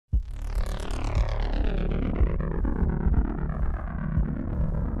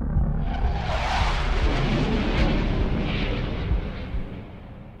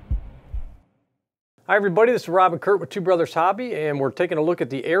Hi everybody, this is Rob and Kurt with Two Brothers Hobby, and we're taking a look at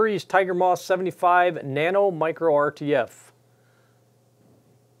the Aries Tiger Moth 75 Nano-Micro RTF.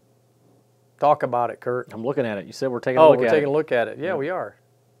 Talk about it, Kurt. I'm looking at it. You said we're taking a look at it. Oh, we're taking a look at it. Yeah, we are.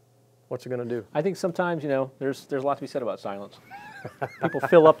 What's it going to do? I think sometimes, you know, there's a lot to be said about silence. People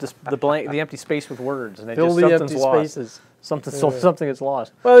fill up the empty space with words, and Fill the empty spaces. Something gets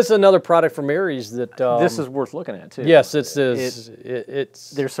lost. Well, this is another product from Aries that this is worth looking at too. Yes, it's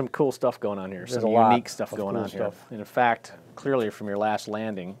there's some cool stuff going on here. Some unique stuff going on here. And in fact, clearly from your last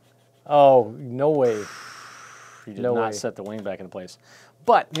landing. Oh, no way. You did not set the wing back into place.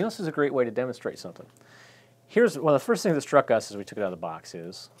 But you know, this is a great way to demonstrate something. Here's one of the first things that struck us as we took it out of the box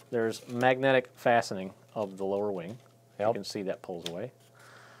is there's magnetic fastening of the lower wing. Yep. You can see that pulls away.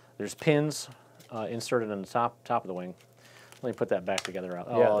 There's pins inserted in the top of the wing. Let me put that back together.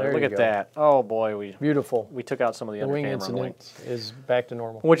 Oh, yeah, look at that. Oh boy, beautiful. We took out some of the wing undercamber incident is back to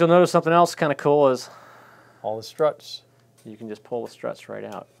normal. What you'll notice, something else kind of cool is all the struts. You can just pull the struts right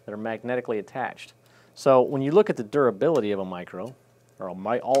out. They're magnetically attached. So when you look at the durability of a micro, or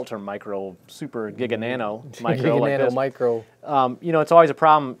a ultra micro, super giga nano micro, like this, micro, you know, it's always a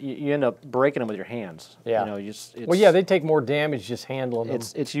problem. You end up breaking them with your hands. Yeah. You know, well, yeah, they take more damage just handling them.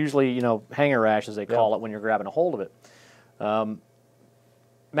 It's usually, you know, hanger rash as they call it when you're grabbing a hold of it.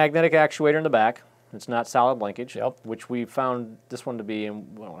 Magnetic actuator in the back. It's not solid linkage, which we found this one to be,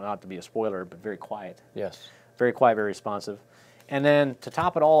 well, not to be a spoiler, but very quiet. Yes. Very quiet, very responsive. And then to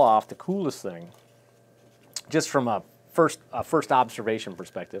top it all off, the coolest thing, just from a first observation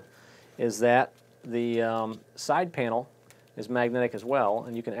perspective, is that the side panel is magnetic as well,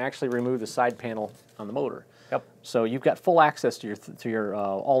 and you can actually remove the side panel on the motor. Yep. So you've got full access to your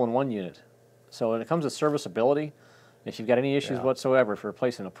all-in-one unit. So when it comes to serviceability, if you've got any issues whatsoever, if you're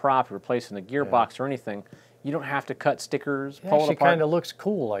replacing a prop, you're replacing a gearbox or anything, you don't have to cut stickers, pull it apart. It actually kind of looks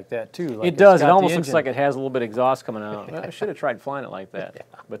cool like that too. Like it does. It almost looks like it has a little bit of exhaust coming out. Well, I should have tried flying it like that.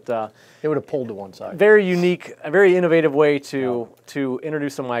 But it would have pulled to one side. Very unique, a very innovative way to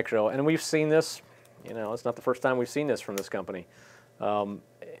introduce a micro. And we've seen this, you know, it's not the first time we've seen this from this company.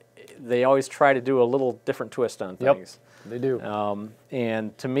 They always try to do a little different twist on things. Yep. They do.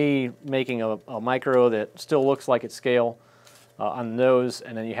 And to me, making a micro that still looks like it's scale on the nose,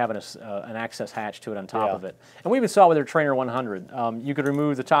 and then you have an access hatch to it on top of it. And we even saw with their Trainer 100, you could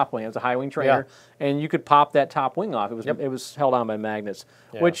remove the top wing. It was a high wing trainer, and you could pop that top wing off. It was held on by magnets,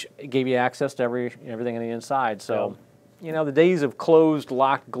 which gave you access to everything on the inside. So, you know, the days of closed,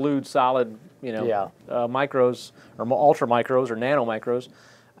 locked, glued, solid, you know, micros or ultra micros or nano micros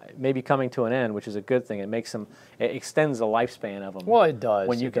may be coming to an end, which is a good thing. It makes them, it extends the lifespan of them. Well, it does.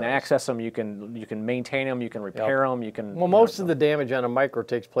 When you can access them, you can maintain them, you can repair them, you can. Well, most of the damage on a micro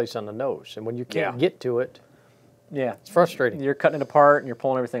takes place on the nose, and when you can't get to it, it's frustrating. You're cutting it apart and you're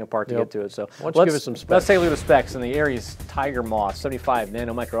pulling everything apart to get to it. So let's give it some specs. Let's take a look at the specs in the Aries Tiger Moth 75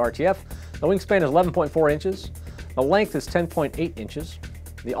 Nano-Micro RTF. The wingspan is 11.4 inches. The length is 10.8 inches.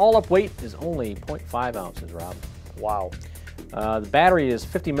 The all-up weight is only 0.5 ounces, Rob. Wow. The battery is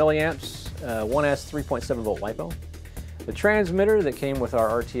 50 milliamps, 1S 3.7 volt LiPo. The transmitter that came with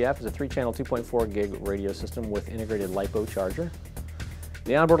our RTF is a 3-channel 2.4 gig radio system with integrated LiPo charger.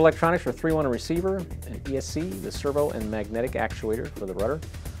 The onboard electronics are 3-1 receiver, an ESC, the servo and magnetic actuator for the rudder.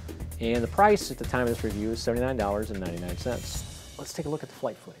 And the price at the time of this review is $79.99. Let's take a look at the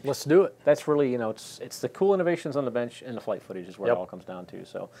flight footage. Let's do it. That's really, you know, it's the cool innovations on the bench and the flight footage is where it all comes down to.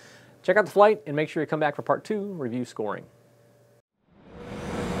 So check out the flight and make sure you come back for part 2, review scoring.